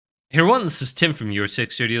Hey everyone, this is Tim from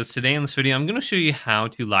OBS Studios. Today in this video, I'm going to show you how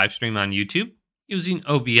to live stream on YouTube using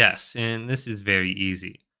OBS, and this is very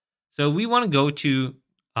easy. So we want to go to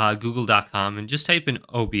google.com and just type in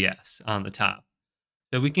OBS on the top.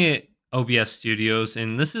 So we can get OBS Studios,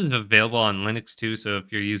 and this is available on Linux too, so if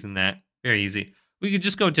you're using that, very easy. We could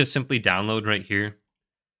just go to simply download right here,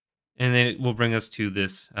 and then it will bring us to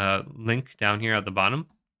this link down here at the bottom.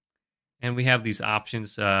 And we have these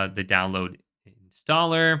options, the download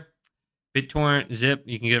installer, BitTorrent, Zip,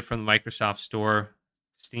 you can get it from the Microsoft Store.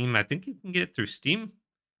 Steam, I think you can get it through Steam.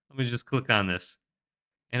 Let me just click on this.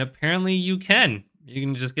 And apparently you can. You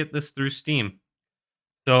can just get this through Steam.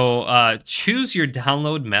 So choose your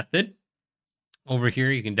download method. Over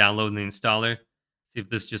here, you can download the installer. See if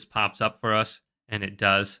this just pops up for us. And it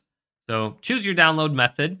does. So choose your download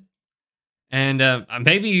method. And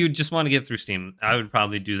maybe you just want to get through Steam. I would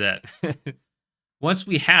probably do that. Once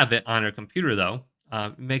we have it on our computer, though,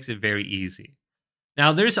 it makes it very easy.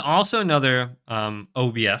 Now, there's also another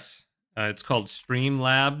OBS. It's called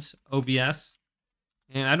Streamlabs OBS.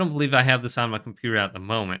 And I don't believe I have this on my computer at the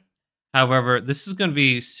moment. However, this is going to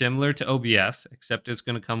be similar to OBS, except it's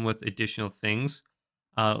going to come with additional things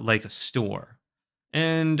like a store.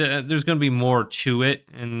 And there's going to be more to it.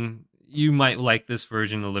 And you might like this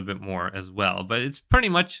version a little bit more as well. But it's pretty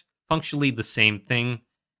much functionally the same thing,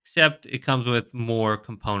 except it comes with more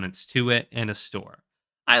components to it and a store.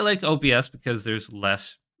 I like OBS because there's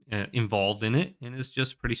less involved in it, and it's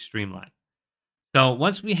just pretty streamlined. So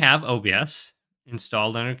once we have OBS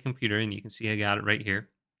installed on our computer, and you can see I got it right here,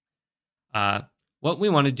 what we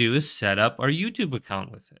want to do is set up our YouTube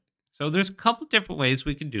account with it. So there's a couple different ways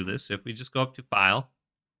we can do this. If we just go up to File,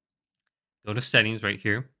 go to Settings right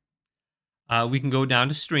here, we can go down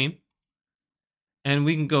to Stream, and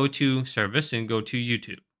we can go to Service and go to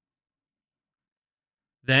YouTube.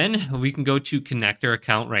 Then we can go to connect our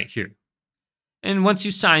account right here. And once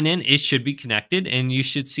you sign in, it should be connected, and you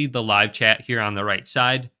should see the live chat here on the right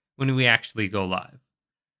side when we actually go live.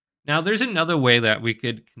 Now, there's another way that we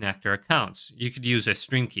could connect our accounts. You could use a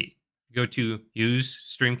stream key. Go to Use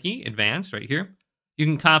Stream Key Advanced right here. You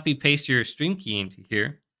can copy paste your stream key into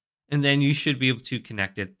here, and then you should be able to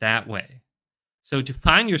connect it that way. So to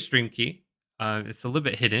find your stream key, it's a little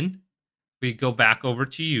bit hidden. We go back over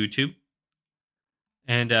to YouTube.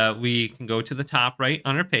 And we can go to the top right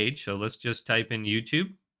on our page. So let's just type in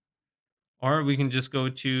YouTube. Or we can just go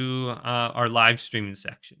to our live streaming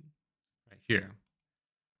section right here.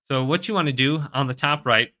 So what you want to do on the top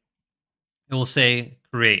right, it will say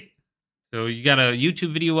create. So you got a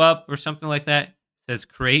YouTube video up or something like that. It says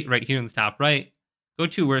create right here in the top right. Go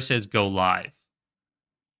to where it says go live.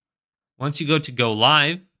 Once you go to go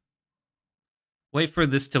live, wait for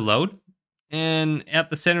this to load. And at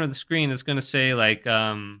the center of the screen, it's going to say like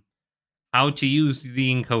how to use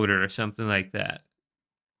the encoder or something like that.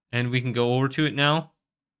 And we can go over to it now.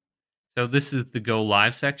 So this is the go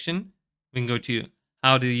live section. We can go to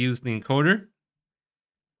how to use the encoder.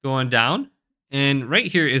 Go on down. And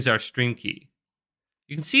right here is our stream key.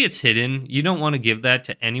 You can see it's hidden. You don't want to give that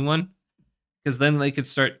to anyone, because then they could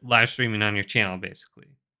start live streaming on your channel basically.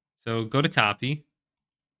 So go to copy.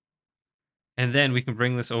 And then we can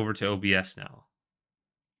bring this over to OBS now.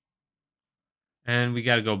 And we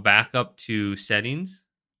got to go back up to settings.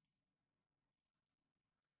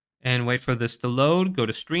 And wait for this to load. Go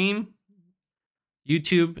to stream,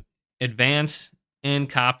 YouTube, advance, and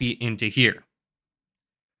copy into here.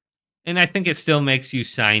 And I think it still makes you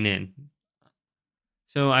sign in.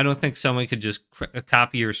 So I don't think someone could just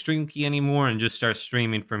copy your stream key anymore and just start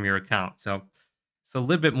streaming from your account. So it's a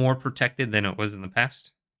little bit more protected than it was in the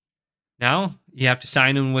past. Now, you have to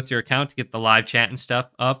sign in with your account to get the live chat and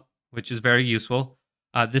stuff up, which is very useful.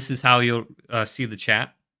 This is how you'll see the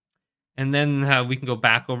chat. And then we can go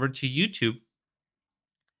back over to YouTube.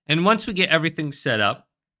 And once we get everything set up,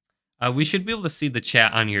 we should be able to see the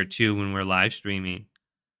chat on here too when we're live streaming.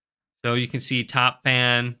 So you can see top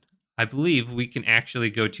fan. I believe we can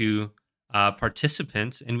actually go to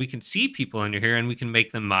participants, and we can see people under here, and we can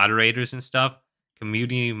make them moderators and stuff,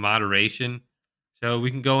 community moderation. So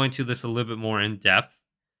we can go into this a little bit more in depth.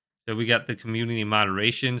 So we got the community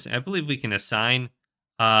moderations. I believe we can assign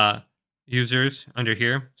users under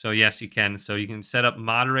here. So yes, you can. So you can set up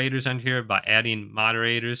moderators under here by adding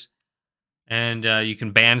moderators. And you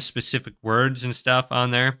can ban specific words and stuff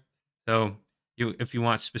on there. So if you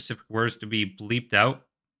want specific words to be bleeped out,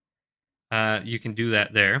 you can do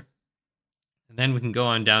that there. And then we can go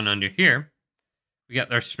on down under here. We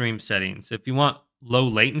got our stream settings. If you want low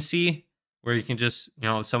latency, where you can just,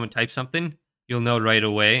 if someone types something, you'll know right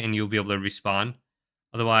away and you'll be able to respond.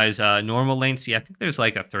 Otherwise, normal latency, I think there's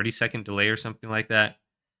like a 30-second delay or something like that.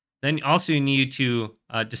 Then also you need to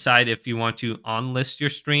decide if you want to unlist your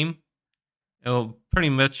stream. It'll pretty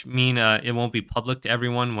much mean it won't be public to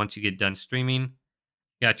everyone once you get done streaming.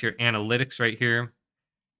 You got your analytics right here.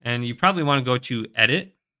 And you probably want to go to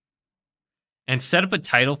edit and set up a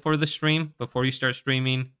title for the stream before you start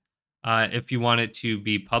streaming. If you want it to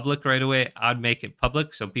be public right away, I'd make it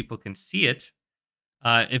public so people can see it.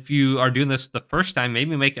 If you are doing this the first time,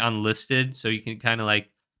 maybe make it unlisted so you can kind of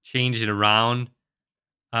like change it around.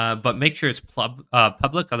 But make sure it's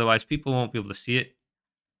public, otherwise people won't be able to see it.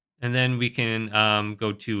 And then we can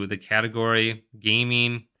go to the category,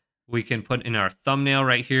 gaming. We can put in our thumbnail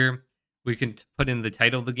right here. We can put in the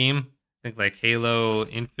title of the game. Think like Halo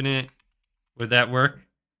Infinite. Would that work?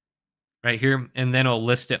 Right here. And then it'll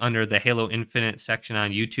list it under the Halo Infinite section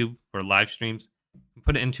on YouTube for live streams.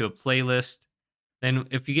 Put it into a playlist. Then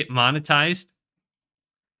if you get monetized,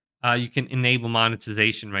 you can enable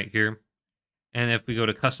monetization right here. And if we go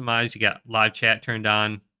to customize, you got live chat turned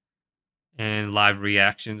on and live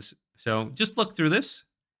reactions. So just look through this.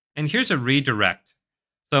 And here's a redirect.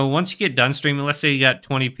 So once you get done streaming, let's say you got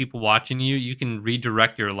 20 people watching you, you can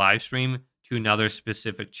redirect your live stream to another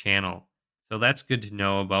specific channel. So that's good to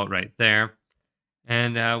know about right there.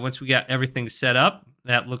 And once we got everything set up,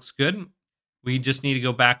 that looks good. We just need to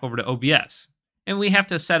go back over to OBS. And we have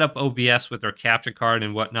to set up OBS with our capture card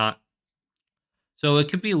and whatnot. So it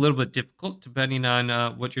could be a little bit difficult depending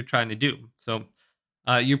on what you're trying to do. So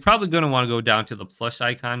you're probably going to want to go down to the plus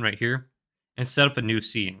icon right here and set up a new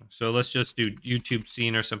scene. So let's just do YouTube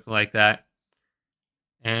scene or something like that.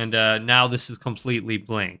 And now this is completely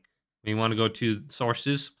blank. We want to go to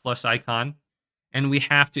sources plus icon, and we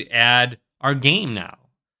have to add our game now.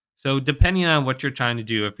 So depending on what you're trying to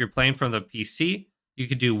do, if you're playing from the PC, you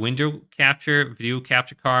could do window capture, video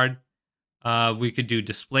capture card. We could do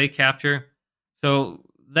display capture. So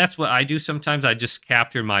that's what I do sometimes. I just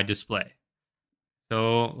capture my display.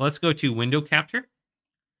 So let's go to window capture.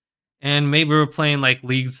 And maybe we're playing like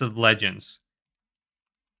Leagues of Legends.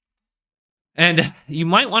 And you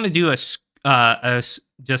might want to do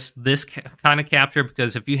just this kind of capture,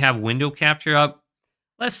 because if you have window capture up,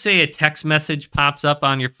 let's say a text message pops up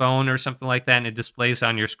on your phone or something like that and it displays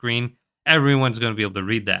on your screen, everyone's going to be able to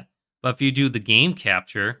read that. But if you do the game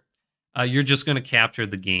capture, you're just going to capture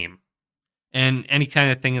the game. And any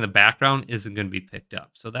kind of thing in the background isn't going to be picked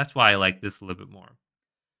up. So that's why I like this a little bit more.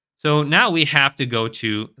 So now we have to go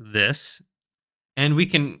to this, and we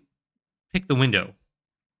can pick the window.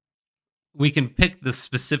 We can pick the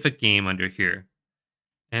specific game under here.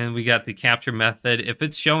 And we got the capture method. If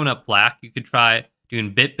it's showing up black, you could try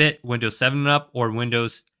doing BitBit, Windows 7 and up, or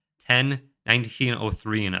Windows 10,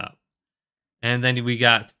 1903 and up. And then we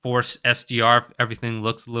got Force SDR. Everything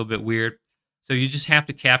looks a little bit weird. So you just have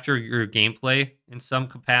to capture your gameplay in some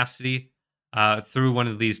capacity through one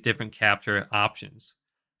of these different capture options.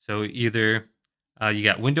 So either you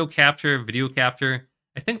got window capture, video capture.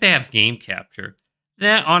 I think they have game capture.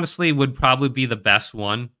 That honestly would probably be the best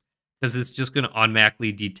one, because it's just going to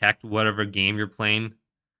automatically detect whatever game you're playing.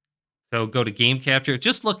 So go to game capture.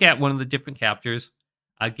 Just look at one of the different captures.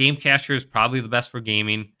 Game capture is probably the best for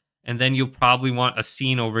gaming. And then you'll probably want a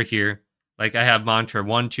scene over here. Like I have monitor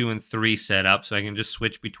 1, 2, and 3 set up, so I can just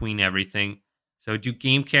switch between everything. So do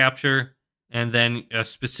game capture, and then a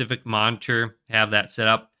specific monitor, have that set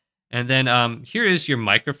up. And then here is your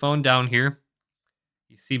microphone down here.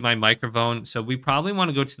 You see my microphone. So we probably want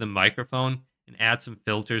to go to the microphone and add some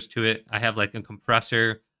filters to it. I have like a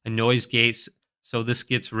compressor, a noise gate. So this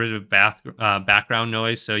gets rid of background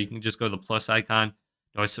noise. So you can just go to the plus icon,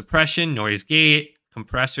 noise suppression, noise gate,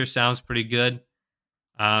 compressor sounds pretty good.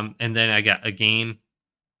 And then I got a gain.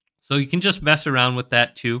 So you can just mess around with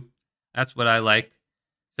that too. That's what I like.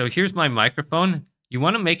 So here's my microphone. You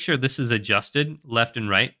want to make sure this is adjusted left and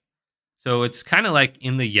right. So it's kind of like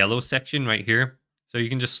in the yellow section right here. So you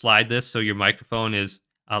can just slide this so your microphone is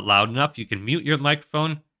loud enough. You can mute your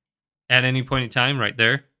microphone at any point in time right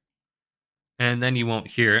there. And then you won't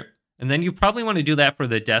hear it. And then you probably want to do that for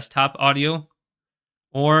the desktop audio.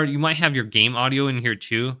 Or you might have your game audio in here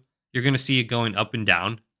too. You're going to see it going up and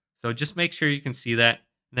down. So just make sure you can see that.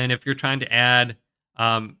 And then if you're trying to add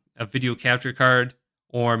a video capture card,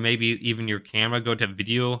 or maybe even your camera, go to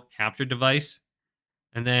video capture device.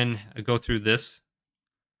 And then go through this.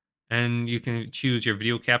 And you can choose your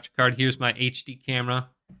video capture card. Here's my HD camera.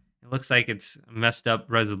 It looks like it's messed up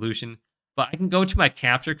resolution. But I can go to my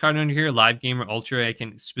capture card under here, Live Gamer Ultra. I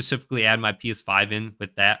can specifically add my PS5 in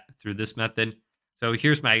with that through this method. So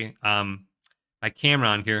here's my my camera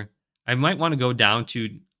on here. I might want to go down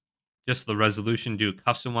to just the resolution, do a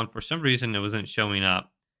custom one. For some reason, it wasn't showing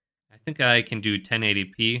up. I think I can do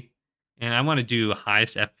 1080p and I want to do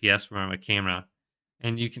highest FPS for my camera.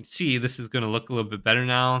 And you can see this is going to look a little bit better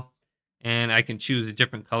now. And I can choose a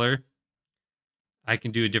different color. I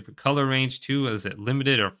can do a different color range too. Is it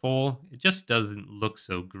limited or full? It just doesn't look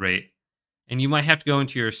so great. And you might have to go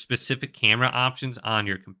into your specific camera options on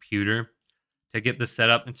your computer to get this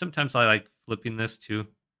set up. And sometimes I like flipping this too.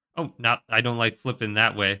 Oh, not I don't like flipping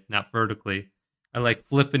that way, not vertically. I like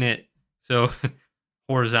flipping it so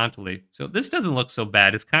horizontally. So this doesn't look so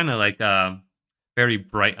bad. It's kind of like very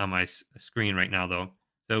bright on my screen right now though.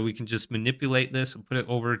 So we can just manipulate this and put it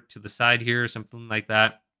over to the side here or something like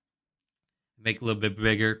that. Make it a little bit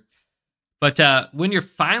bigger. But when you're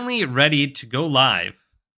finally ready to go live,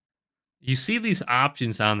 you see these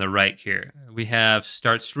options on the right here. We have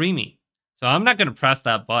start streaming. So I'm not going to press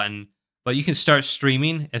that button, but you can start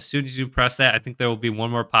streaming. As soon as you press that, I think there will be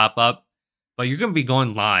one more pop up, but you're going to be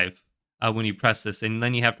going live when you press this, and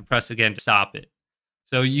then you have to press again to stop it.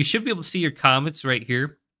 So you should be able to see your comments right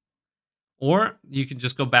here, or you can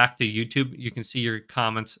just go back to YouTube. You can see your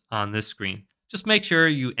comments on this screen. Just make sure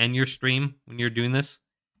you end your stream when you're doing this,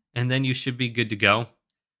 and then you should be good to go.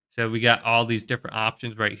 So we got all these different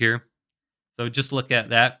options right here. So just look at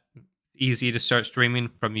that. Easy to start streaming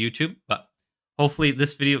from YouTube, but hopefully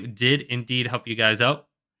this video did indeed help you guys out.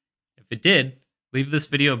 If it did, leave this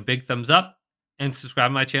video a big thumbs up and subscribe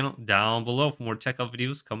to my channel down below for more tech help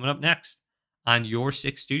videos coming up next on Your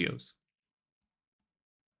 6 Studios.